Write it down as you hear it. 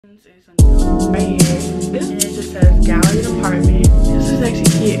Is a note right here, and it just says gallery department. This is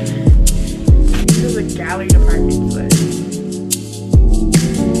actually cute. This is a gallery department, but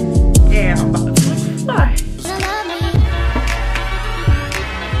yeah, I'm about to look fly.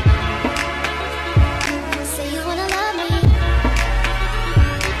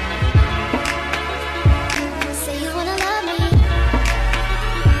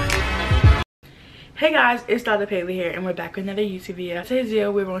 Hey guys, it's Dolleduphailey here, and we're back with another YouTube video. Today's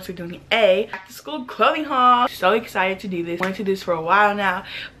video, we're going to be doing a back to school clothing haul. So excited to do this. I wanted to do this for a while now,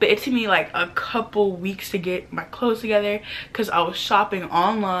 but it took me like a couple weeks to get my clothes together because I was shopping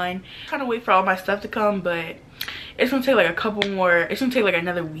online. Trying to wait for all my stuff to come, but it's gonna take like a couple more. It's gonna take like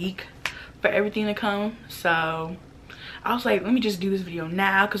another week for everything to come. So I was like, let me just do this video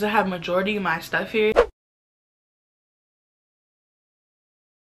now because I have majority of my stuff here.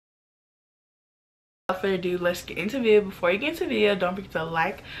 Without further ado, let's get into the video. Before you get into the video, don't forget to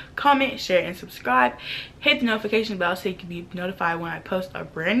like, comment, share, and subscribe. Hit the notification bell so you can be notified when I post a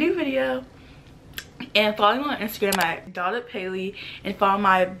brand new video. And follow me on Instagram at Dolleduphailey, and follow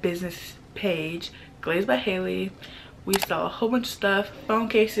my business page, Glazed by Haley. We sell a whole bunch of stuff: phone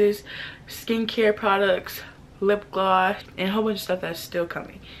cases, skincare products, lip gloss, and a whole bunch of stuff that's still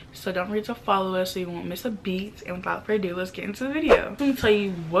coming. So don't forget to follow us so you won't miss a beat. And without further ado, let's get into the video. I'm gonna tell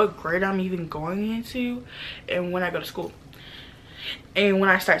you what grade I'm even going into and when I go to school and when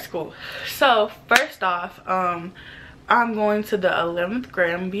I start school. So first off, I'm going to the 11th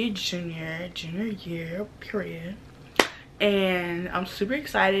grade. I'm gonna be a junior year period, and I'm super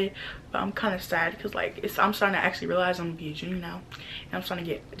excited, but I'm kind of sad because like I'm starting to actually realize I'm gonna be a junior now, and I'm starting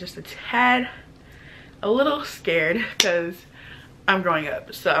to get just a little scared because I'm growing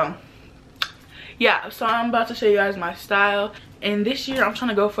up. So yeah, so I'm about to show you guys my style, and this year I'm trying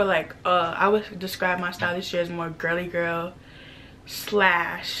to go for like I would describe my style this year as more girly girl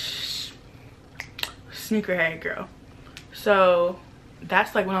slash sneakerhead girl. So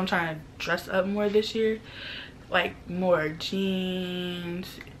that's like when I'm trying to dress up more this year, like more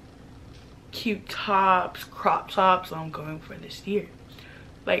jeans, cute tops, crop tops. So I'm going for this year.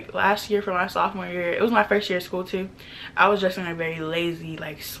 Like last year for my sophomore year, it was my first year of school too, I was dressing like very lazy,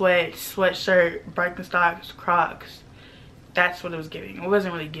 like sweatshirt, Birkenstocks, Crocs. That's what it was giving. It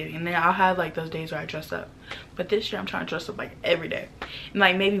wasn't really giving. And then I'll have like those days where I dress up, but this year I'm trying to dress up like every day, and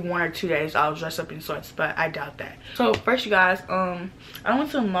like maybe 1 or 2 days I'll dress up in sweats, but I doubt that. So first, you guys, I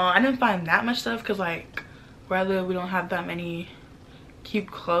went to the mall. I didn't find that much stuff because like where I live, we don't have that many cute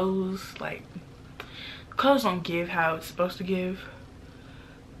clothes. Like clothes don't give how it's supposed to give,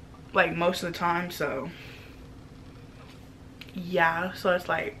 like most of the time. So yeah, so it's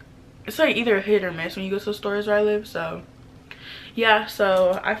like either a hit or miss when you go to the stores where I live. So yeah,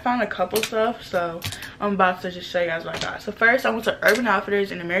 so I found a couple stuff, so I'm about to just show you guys what I got. So first, I went to Urban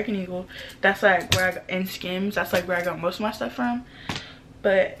Outfitters and American Eagle. That's like where I got, in Skims, that's like where I got most of my stuff from.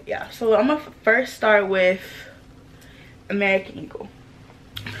 But yeah, so I'm gonna first start with American Eagle.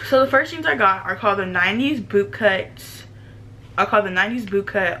 So the first jeans I got are called the 90s bootcuts. I call the 90s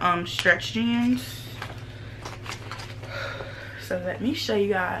bootcut stretch jeans. So let me show you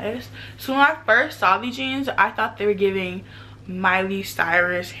guys. So when I first saw these jeans, I thought they were giving Miley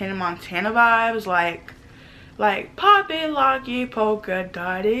Cyrus, Hannah Montana vibes, like pop it, lock it, polka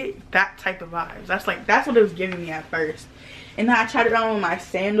dotted, that type of vibes. That's what it was giving me at first. And then I tried it on with my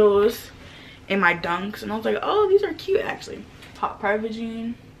sandals and my dunks, and I was like, oh, these are cute actually. Pop private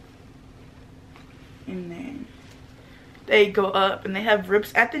jean, and then they go up and they have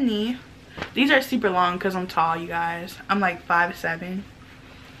rips at the knee. These are super long because I'm tall, you guys. I'm like 5'7".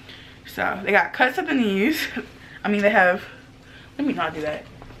 So they got cuts at the knees. I mean, they have, let me not do that.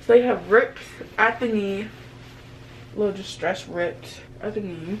 So they have rips at the knee, little distressed rips at the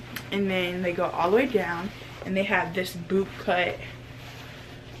knee, and then they go all the way down, and they have this boot cut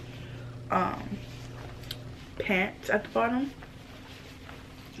pants at the bottom,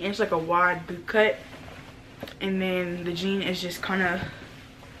 and it's like a wide boot cut. And then the jean is just kind of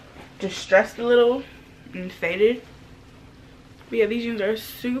distressed a little and faded. But yeah, these jeans are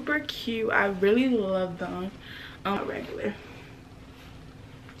super cute. I really love them. Regular,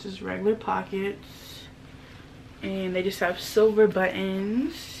 just regular pockets, and they just have silver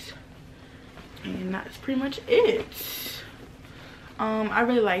buttons, and that's pretty much it. I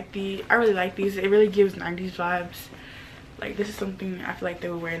really like these. It really gives 90s vibes. Like this is something I feel like they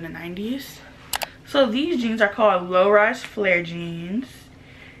would wear in the 90s. So these jeans are called low-rise flare jeans,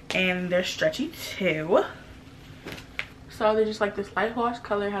 and they're stretchy too. So they're just like this light wash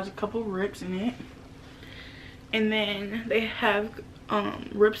color, has a couple rips in it, and then they have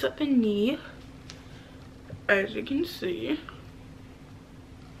rips at the knee, as you can see.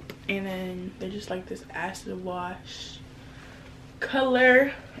 and then they're just like this acid wash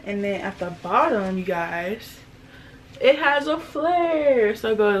color. And then at the bottom, you guys, it has a flare,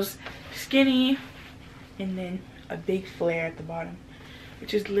 so it goes skinny and then a big flare at the bottom,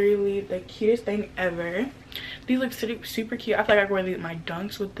 which is literally the cutest thing ever. These look super cute. I feel like I can wear my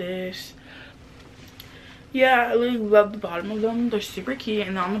dunks with this. Yeah, I really love the bottom of them. They're super cute.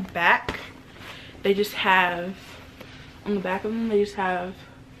 And on the back, they just have, on the back of them, they just have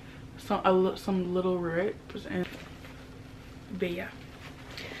some little rips. And but yeah,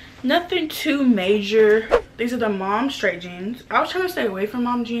 nothing too major. These are the mom straight jeans. I was trying to stay away from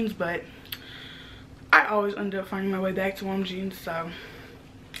mom jeans, but I always end up finding my way back to mom jeans, so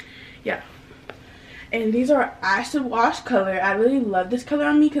yeah. And these are acid wash color. I really love this color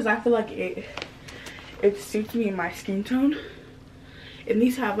on me because I feel like it suits me in my skin tone. And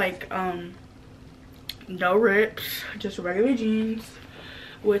these have like no rips, just regular jeans,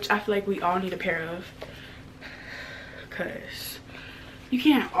 which I feel like we all need a pair of, because you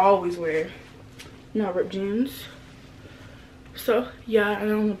can't always wear no rip jeans. So yeah,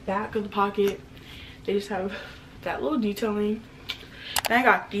 and on the back of the pocket, they just have that little detailing. Then I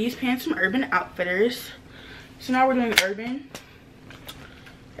got these pants from Urban Outfitters. So now we're doing Urban.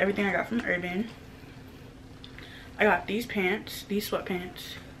 Everything I got from Urban. I got these pants, these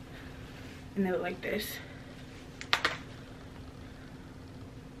sweatpants, and they look like this.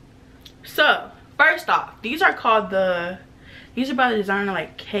 So first off, these are by the designer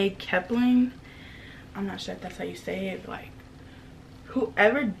like K. Kepling. I'm not sure if that's how you say it, but like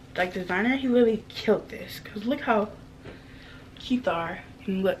whoever like designer, he literally killed this, because look how cute they are.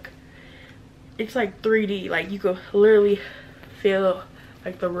 And look, it's like 3D, like you could literally feel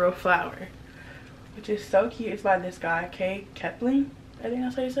like the real flower, which is so cute. It's by this guy K. Kepling, I think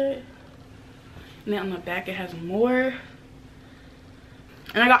that's how you say it. And then on the back it has more,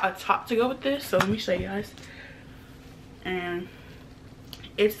 and I got a top to go with this, so let me show you guys. And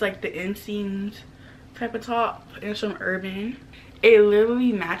it's like the inseams type of top, and it's from Urban. It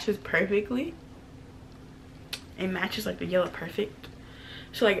literally matches perfectly. It matches like the yellow perfect.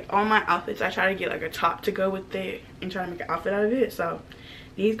 So like all my outfits, I try to get like a top to go with it and try to make an outfit out of it. So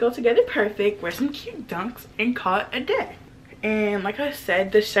these go together perfect. Wear some cute dunks and call it a day. And like I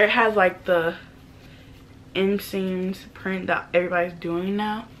said, the shirt has like the inseams print that everybody's doing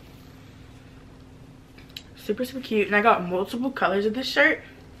now. Super cute. And I got multiple colors of this shirt.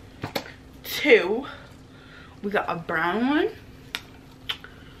 Two. We got a brown one.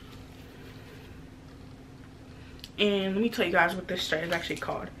 And let me tell you guys what this shirt is actually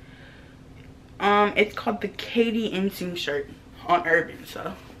called. It's called the Katie inseam shirt on Urban.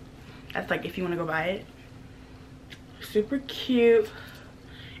 So that's like if you want to go buy it. Super cute.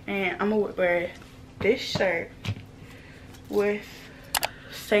 And I'm gonna wear this shirt with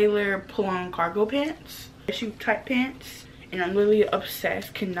sailor pull-on cargo pants, shoe type pants, and I'm literally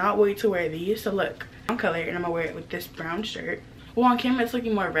obsessed. Cannot wait to wear these. So look, brown color, and I'm gonna wear it with this brown shirt. Well, on camera it's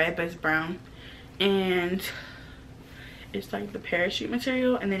looking more red, but it's brown. And it's like the parachute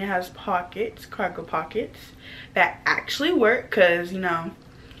material, and then it has pockets, cargo pockets that actually work, because you know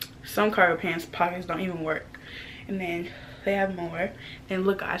some cargo pants pockets don't even work. And then they have more. And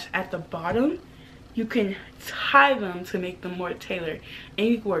look guys, at the bottom you can tie them to make them more tailored, and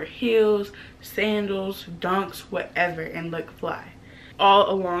you can wear heels, sandals, dunks, whatever, and look fly all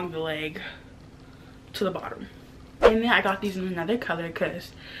along the leg to the bottom. And then I got these in another color,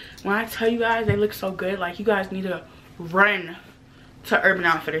 because when I tell you guys they look so good, like you guys need to run to Urban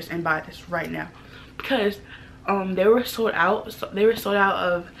Outfitters and buy this right now, because they were sold out. So they were sold out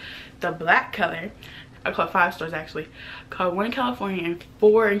of the black color. I called 5 stores actually. I called 1 in California and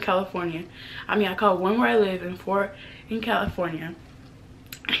 4 in California. I mean, I called 1 where I live and 4 in California.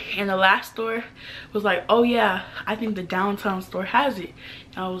 And the last store was like, oh yeah, I think the downtown store has it.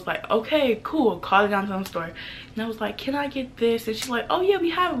 And I was like, okay, cool, call the downtown store. And I was like, can I get this? And she's like, oh yeah,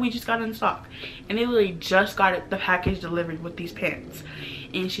 we have it, we just got it in stock. And they literally just got it, the package delivered with these pants,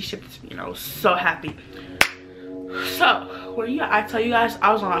 and she shipped it to me, and I was so happy. So when I tell you guys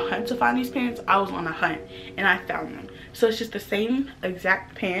I was on a hunt to find these pants, I was on a hunt and I found them. So it's just the same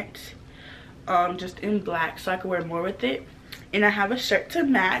exact pants, just in black, so I could wear more with it. And I have a shirt to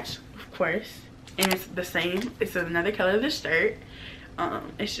match, of course, and it's the same. It's another color of the shirt.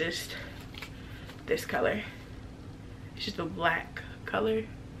 It's just this color. It's just a black color.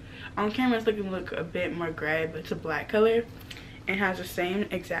 On camera it's looking a bit more gray, but it's a black color. It has the same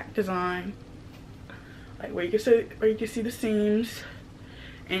exact design, like where you can see the seams,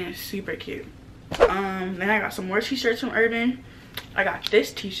 and it's super cute. Then I got some more t-shirts from Urban. I got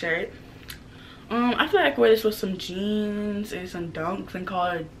this t-shirt. I feel like I could wear this with some jeans and some dunks and call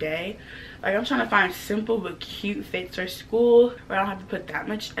it a day. Like, I'm trying to find simple but cute fits for school where I don't have to put that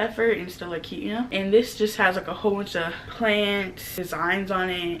much effort and still look cute, you know? And this just has like a whole bunch of plants, designs on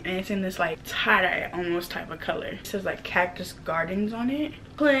it, and it's in this like tie-dye almost type of color. It says like cactus gardens on it.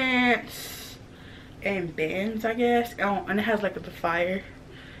 Plants and bands, I guess. Oh, and it has like the fire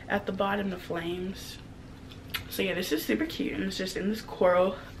at the bottom, the flames. So yeah, this is super cute, and it's just in this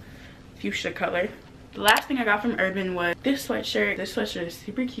coral fuchsia color. The last thing I got from Urban was this sweatshirt. This sweatshirt is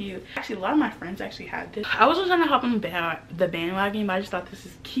super cute. Actually, a lot of my friends actually had this. I wasn't trying to hop on the bandwagon, but I just thought this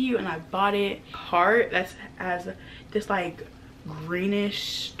is cute and I bought it. Heart that has this like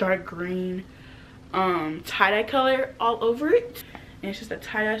greenish, dark green tie-dye color all over it. And it's just a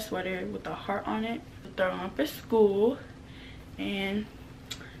tie-dye sweater with a heart on it. Throw on for school, and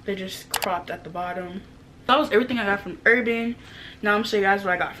they're just cropped at the bottom. That was everything I got from Urban. Now I'm gonna show you guys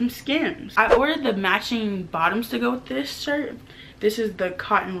what I got from Skims. I ordered the matching bottoms to go with this shirt. This is the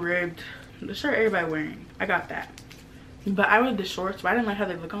cotton ribbed, the shirt everybody wearing. I got that. But I ordered the shorts, but I didn't like how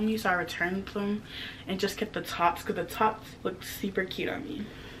they look on me, so I returned them and just kept the tops because the tops look super cute on me.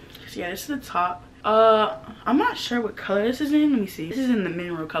 So yeah, this is the top. I'm not sure what color this is in. Let me see. This is in the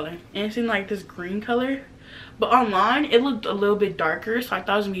mineral color, and it's in like this green color. But online, it looked a little bit darker, so I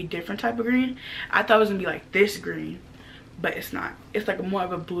thought it was gonna be a different type of green. I thought it was gonna be like this green, but it's not. It's like more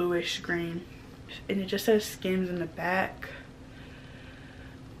of a bluish green. And it just says Skims in the back.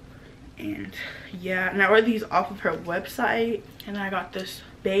 And yeah, and I ordered these off of her website. And then I got this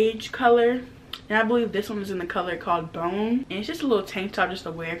beige color. And I believe this one is in the color called Bone. And it's just a little tank top just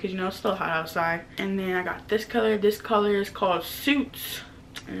to wear because, you know, it's still hot outside. And then I got this color. This color is called Suits.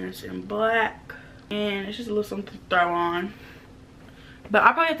 And it's in black. And it's just a little something to throw on. But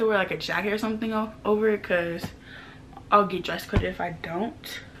I'll probably have to wear like a jacket or something over it because I'll get dress coded if I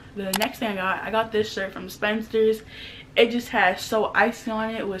don't. The next thing I got this shirt from Spencer's. It just has So Icy on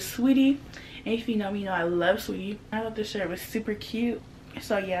it with Sweetie. And if you know me, you know I love Sweetie. I thought this shirt was super cute.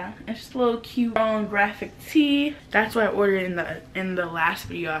 So yeah, it's just a little cute graphic tee. That's what I ordered in the last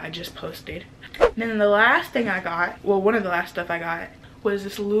video I just posted. And then the last thing I got, well, one of the last stuff I got was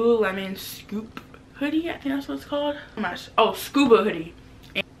this Lululemon Scoop hoodie. I think that's what it's called. I'm not sure. Oh, scuba hoodie.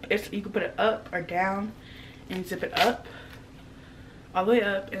 And you can put it up or down and zip it up all the way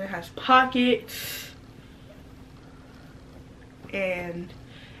up, and it has pockets, and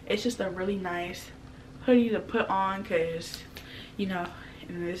it's just a really nice hoodie to put on because, you know,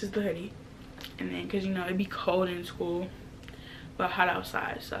 and this is the hoodie, and then because, you know, it'd be cold in school but hot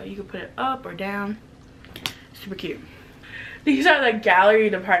outside, so you can put it up or down. Super cute. These are the gallery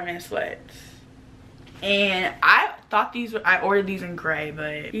department sweats, and I thought I ordered these in gray,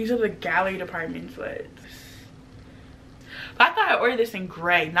 but these are the gallery department sweats. But I thought I ordered this in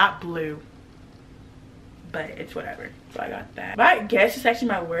gray, not blue, but it's whatever. So I got that. But I guess it's actually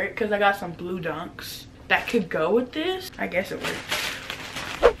my work because I got some blue dunks that could go with this. I guess it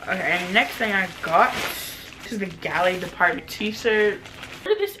works. Okay, and next thing I got, this is the gallery department t-shirt. I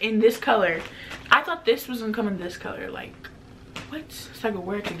ordered this in this color. I thought this was gonna come in this color. Like, what? So I could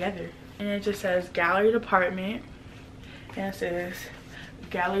wear it together. And it just says gallery department, and it says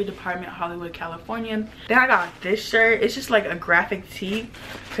gallery department, Hollywood, California. Then I got this shirt. It's just like a graphic tee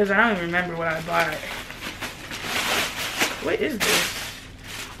because I don't even remember what I bought. What is this?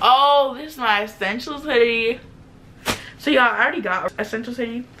 Oh, this is my Essentials hoodie. So y'all, I already got Essentials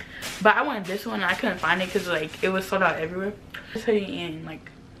hoodie, but I wanted this one and I couldn't find it because like it was sold out everywhere. This hoodie in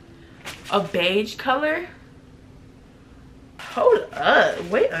like a beige color. Hold up,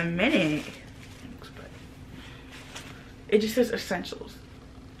 wait a minute. It just says Essentials.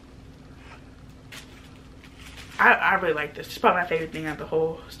 I really like this. It's probably my favorite thing out of the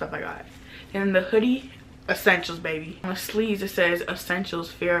whole stuff I got. And the hoodie, Essentials, baby. On the sleeves it says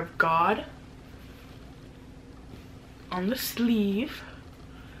Essentials, Fear of God. On the sleeve,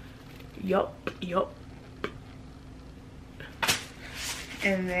 yup.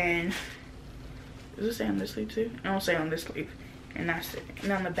 And then, does it say on this sleeve too? I don't say on this sleeve. And that's it.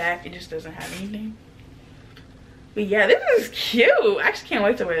 And on the back it just doesn't have anything. But yeah, this is cute. I actually can't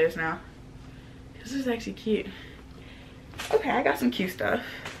wait to wear this now. This is actually cute. Okay, I got some cute stuff.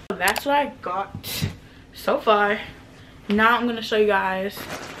 That's what I got so far. Now I'm gonna show you guys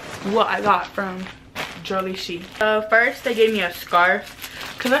what I got from Jolly She. First they gave me a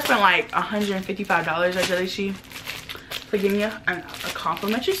scarf because I spent like $155 at Jolly She. So give me a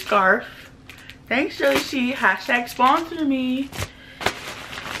complimentary scarf. Thanks, Jolly She. Hashtag sponsor me.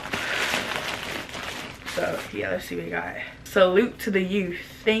 So yeah, let's see what we got. Salute to the youth.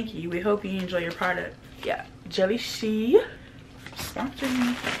 Thank you. We hope you enjoy your product. Yeah, Jolly She, sponsor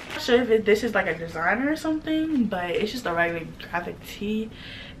me. not sure if this is like a designer or something, but it's just a regular graphic tee.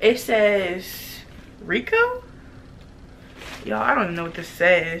 It says Rico. Y'all, I don't even know what this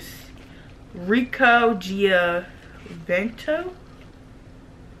says. Rico Giavento.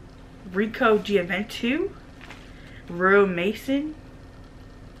 Rico Giavento. Real Mason.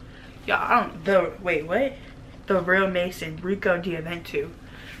 Y'all, I don't, wait, what? The Real Mason, Rico Giavento.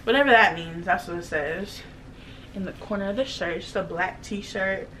 Whatever that means, that's what it says. In the corner of the shirt, it's a black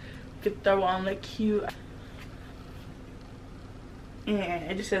t-shirt. Could throw on, look cute.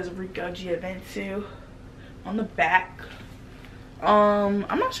 And it just says Rico Giavento on the back. I'm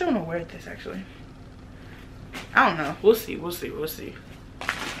not sure I'm gonna wear this actually. I don't know. We'll see.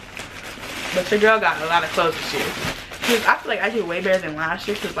 But your girl got a lot of clothes this year. Cause I feel like I did way better than last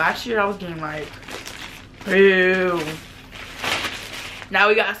year. Cause last year I was getting like, ew. Now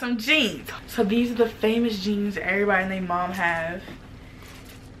we got some jeans. So these are the famous jeans that everybody and their mom have.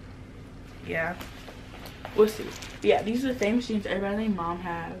 Yeah. We'll see. But yeah, these are the famous jeans everybody and their mom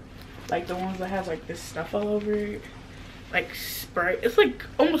have. Like the ones that have like this stuff all over it. Like spray. It's like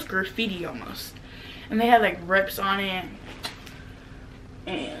almost graffiti almost. And they have like rips on it.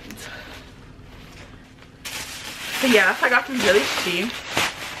 And so yeah, that's what I got from Jelly She.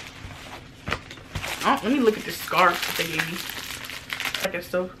 Oh, let me look at this scarf that they gave me. Like a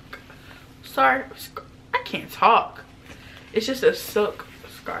silk. Sorry, I can't talk. It's just a silk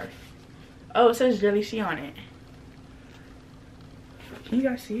scarf. Oh, it says Jelly She on it. Can you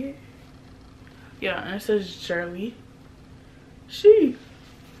guys see it? Yeah, and it says Jelly She.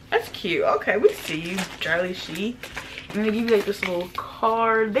 That's cute. Okay, we see you, Jelly She. And then they give you like this little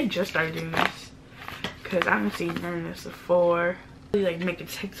card. They just started doing this because I haven't seen none of this before. They like make a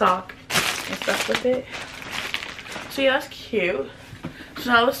TikTok and stuff with it. So yeah, that's cute. So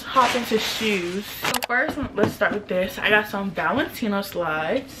now let's hop into shoes. So first, let's start with this. I got some Valentino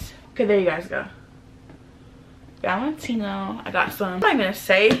slides. Okay, there you guys go. Valentino. I got some. I'm not gonna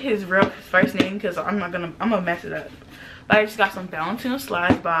say his first name because I'm gonna mess it up. But I just got some Valentino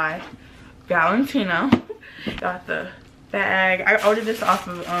slides by Valentino. Got the bag. I ordered this off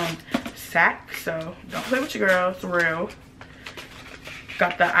of Sack, so don't play with your girl. It's real.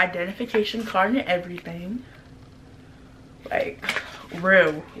 Got the identification card and everything. Like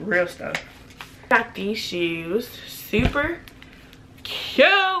real stuff. Got these shoes. Super cute.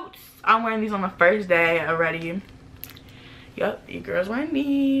 I'm wearing these on the first day already. Yep, your girl's wearing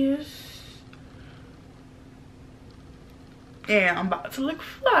these. And I'm about to look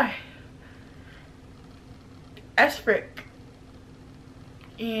fly. Frick.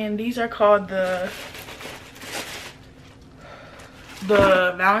 And these are called the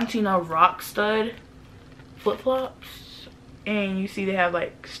Valentino Rock Stud flip-flops. And you see they have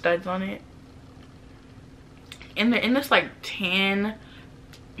like studs on it. And they're in this like tan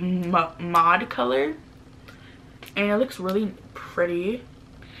mod color. And it looks really pretty.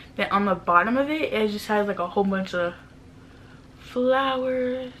 Then on the bottom of it, it just has like a whole bunch of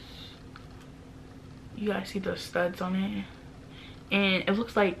flowers. You guys see the studs on it. And it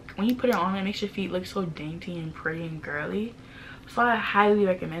looks like when you put it on, it makes your feet look so dainty and pretty and girly. So I highly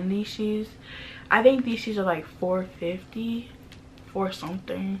recommend these shoes. I think these shoes are like $4.50 for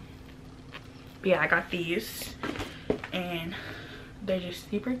something. But yeah, I got these. And they're just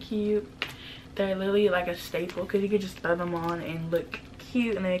super cute. They're literally like a staple because you could just throw them on and look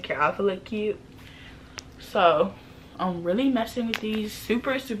cute and then make your outfit look cute. So I'm really messing with these.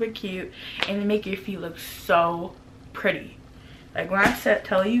 Super cute, and they make your feet look so pretty. Like when I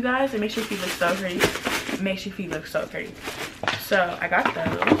tell you guys, it makes your feet look so pretty. It makes your feet look so pretty. So I got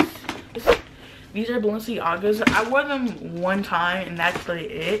those. These are Balenciagas. I wore them one time and that's really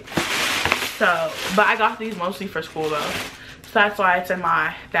it. So, but I got these mostly for school though. So that's why it's in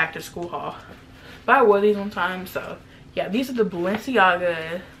my back to school haul. But I wore these one time. So yeah, these are the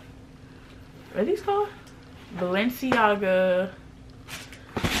Balenciaga. What are these called? Balenciaga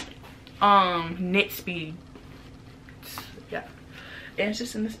knit speed. Yeah, and it's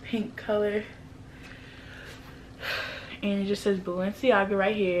just in this pink color, and it just says Balenciaga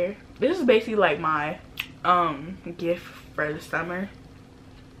right here. This is basically like my gift for the summer.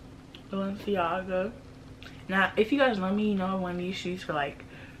 Balenciaga. Now if you guys know me, you know I won these shoes for like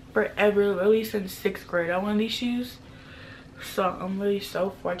forever, literally since 6th grade. I won these shoes. So I'm really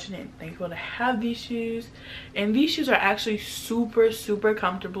so fortunate and thankful to have these shoes. And these shoes are actually super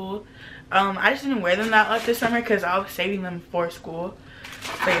comfortable. I just didn't wear them that much this summer because I was saving them for school.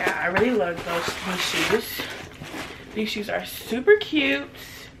 But yeah, I really love these shoes. These shoes are super cute.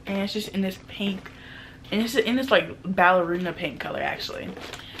 And it's just in this pink. And it's in this like ballerina pink color actually.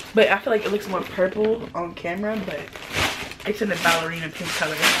 But I feel like it looks more purple on camera. But It's in the ballerina pink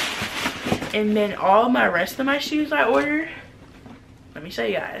color. And then all my rest of my shoes I ordered. Let me show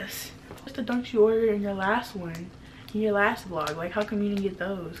you guys. What's the dunks you ordered in your last one? In your last vlog? Like, how come you didn't get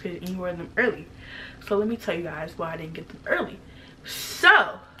those? Because you ordered them early. So let me tell you guys why I didn't get them early.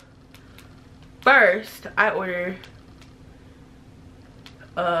 So, first, I ordered,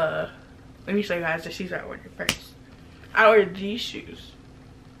 let me show you guys the shoes I ordered first. I ordered these shoes.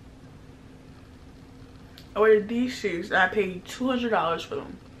 I ordered these shoes and I paid $200 for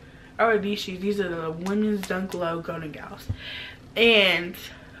them. I ordered these shoes. These are the Women's Dunk Low Golden Gals. And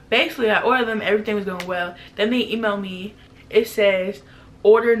basically I ordered them, everything was going well. Then they emailed me, it says,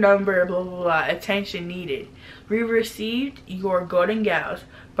 order number, blah, blah, blah, attention needed. We received your Golden Gals,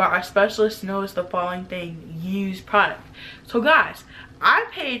 but our specialist knows the following thing, used product. So guys, I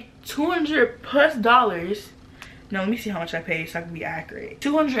paid $200+. Now let me see how much I paid so I can be accurate.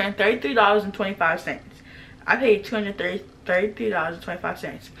 $233.25. I paid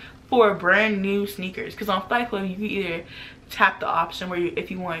 $233.25 for brand new sneakers. Because on Flight Club, you can either tap the option where you,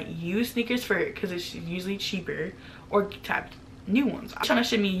 if you want used sneakers for it, because it's usually cheaper, or tap new ones. I'm trying to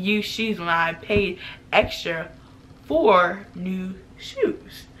show me used shoes when I paid extra for new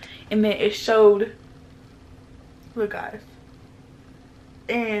shoes. And then it showed, look guys,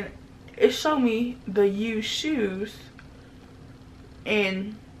 and it showed me the used shoes,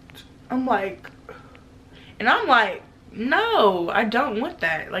 and I'm like, no, I don't want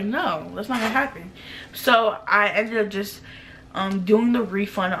that. Like, no, that's not gonna happen. So I ended up just doing the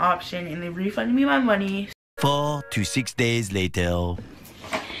refund option, and they refunded me my money. 4 to 6 days later.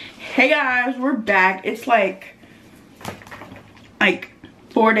 Hey guys, we're back. It's like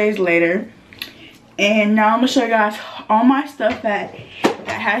 4 days later, and now I'm gonna show you guys all my stuff that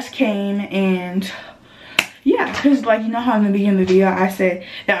has came. And yeah, because like, you know how in the beginning of the video I said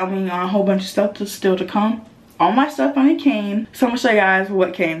that I'm waiting on a whole bunch of stuff still to come. All my stuff finally came, so I'm gonna show you guys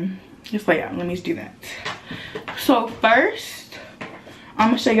what came. Just lay out, let me just do that. So first, I'm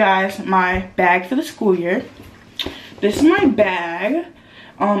gonna show you guys my bag for the school year. This is my bag.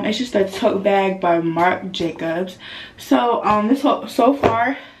 It's just a tote bag by Marc Jacobs. So so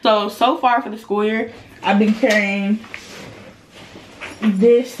far for the school year, I've been carrying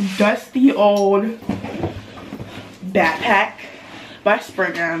this dusty old backpack by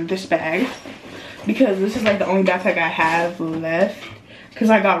Springer, this bag, because this is like the only backpack I have left,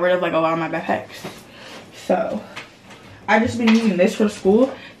 because I got rid of like a lot of my backpacks. So I've just been using this for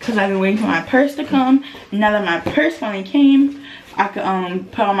school because I've been waiting for my purse to come. Now that my purse finally came, I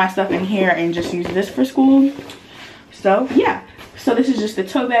could put all my stuff in here and just use this for school. So yeah, so this is just the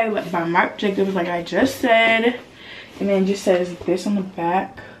tote bag by Marc Jacobs, like I just said. And then it just says this on the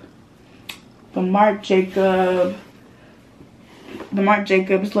back, the Marc Jacobs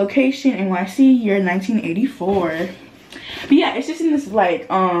location, NYC, year 1984. But yeah, it's just in this like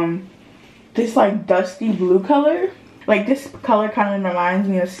this like dusty blue color. Like this color kind of reminds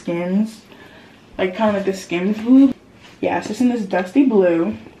me of Skims, like kind of like the Skims blue. Yeah, it's just in this dusty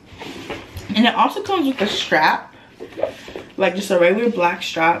blue, and it also comes with a strap, like just a regular black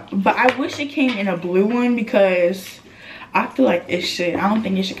strap. But I wish it came in a blue one, because I feel like it should. I don't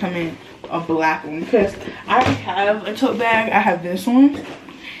think it should come in a black one, because I already have a tote bag. I have this one,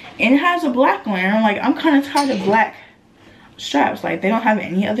 and it has a black one. And I'm like, I'm kind of tired of black straps. Like, they don't have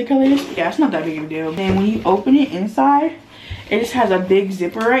any other colors. Yeah, it's not that big of a deal. Then when you open it inside, it just has a big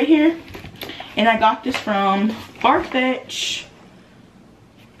zipper right here. And I got this from Farfetch.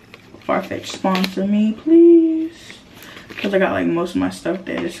 Farfetch, sponsor me, please. Because I got like most of my stuff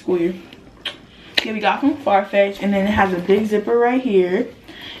there this school year. Yeah, we got from Farfetch. And then it has a big zipper right here.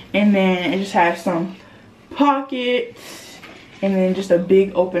 And then it just has some pockets. And then just a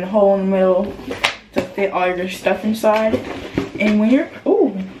big open hole in the middle to fit all your stuff inside. And when you're,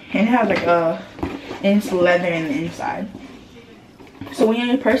 and it has like and it's leather in the inside. So when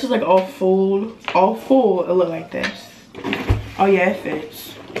your purse is like all full, it'll look like this. Oh yeah, it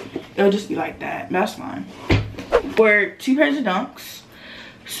fits. It'll just be like that. That's fine. For 2 pairs of dunks.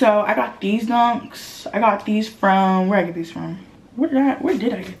 So I got these dunks. I got these from, where did I get these from? Where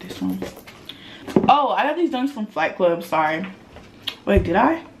did I get this from? Oh, I got these dunks from Flight Club, sorry. Wait, did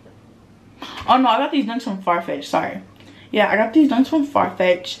I? Oh no, I got these dunks from Farfetch, sorry. Yeah, I got these dunks from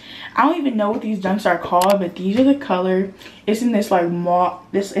Farfetch. I don't even know what these dunks are called, but these are the color. It's in this like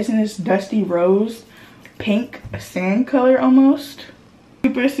it's in this dusty rose pink sand color almost.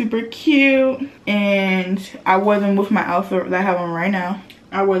 Super cute. And I wore them with my outfit that I have on right now.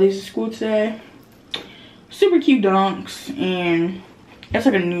 I wore these to school today. Super cute dunks, and it's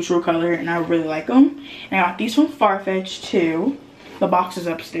like a neutral color, and I really like them. And I got these from Farfetch too. The box is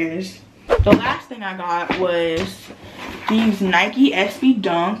upstairs. The last thing I got was these Nike SB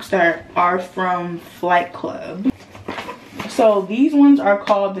Dunks that are from Flight Club. So these ones are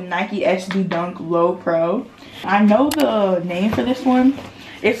called the Nike SB Dunk Low Pro. I know the name for this one.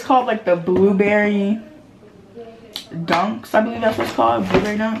 It's called like the Blueberry Dunks. I believe that's what it's called,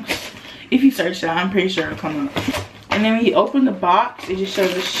 Blueberry Dunks. If you search that, I'm pretty sure it'll come up. And then when you open the box, it just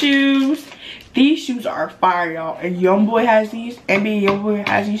shows the shoes. These shoes are fire, y'all. And YoungBoy has these. NBA YoungBoy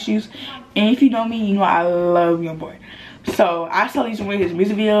has these shoes. And if you know me, you know I love YoungBoy. So I saw these in one of his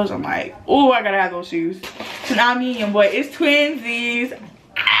music videos. I'm like, oh, I gotta have those shoes. So now me and YoungBoy, it's twinsies.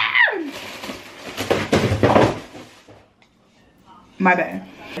 Ah! My bad.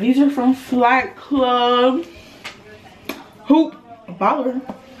 These are from Flight Club. Hoop. Baller.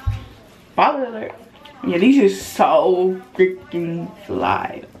 Baller alert. Yeah, these is so freaking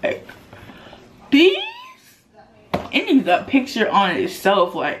fly. Like, these? It needs a picture on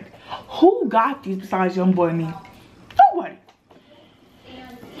itself. Like, who got these besides YoungBoy and me? Nobody.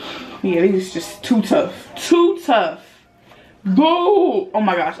 Yeah, these is just too tough. Too tough. Go! Oh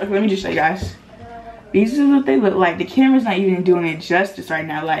my gosh. Okay, let me just show you guys. These is what they look like. The camera's not even doing it justice right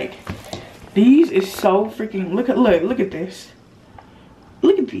now. Like, these is so freaking, look at this.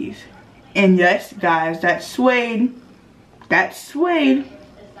 Look at these. And yes, guys, that's suede. That's suede.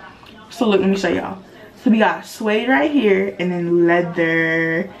 So look, let me show y'all. So we got suede right here, and then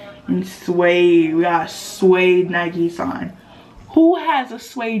leather and suede. We got a suede Nike sign. Who has a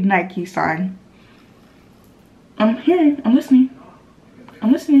suede Nike sign? I'm hearing, I'm listening.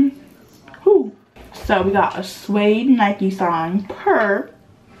 I'm listening. Who? So we got a suede Nike sign per.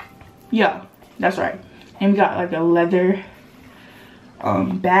 Yeah, that's right. And we got like a leather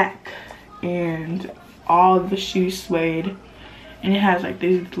back, and all the shoes suede. And it has like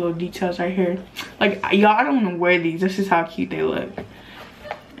these little details right here. Like, y'all, I don't want to wear these. This is how cute they look.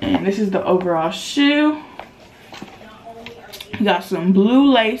 And this is the overall shoe. You got some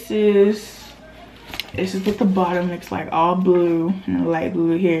blue laces. This is what the bottom looks like, all blue and light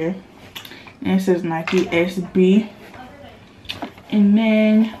blue here. And it says Nike SB. And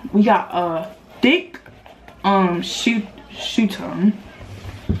then we got a thick shoe tone.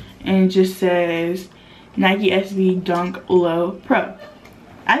 And it just says Nike SB Dunk Low Pro.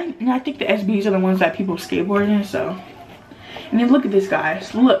 I think the SBs are the ones that people skateboard in, so. And then look at this,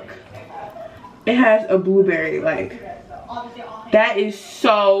 guys. Look. It has a blueberry, like. That is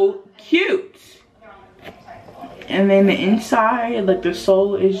so cute. And then the inside, like the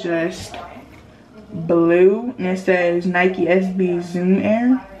sole is just blue. And it says Nike SB Zoom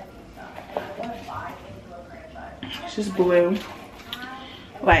Air. It's just blue.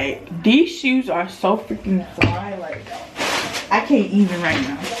 Like, these shoes are so freaking fly. Like, I can't even right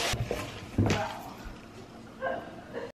now.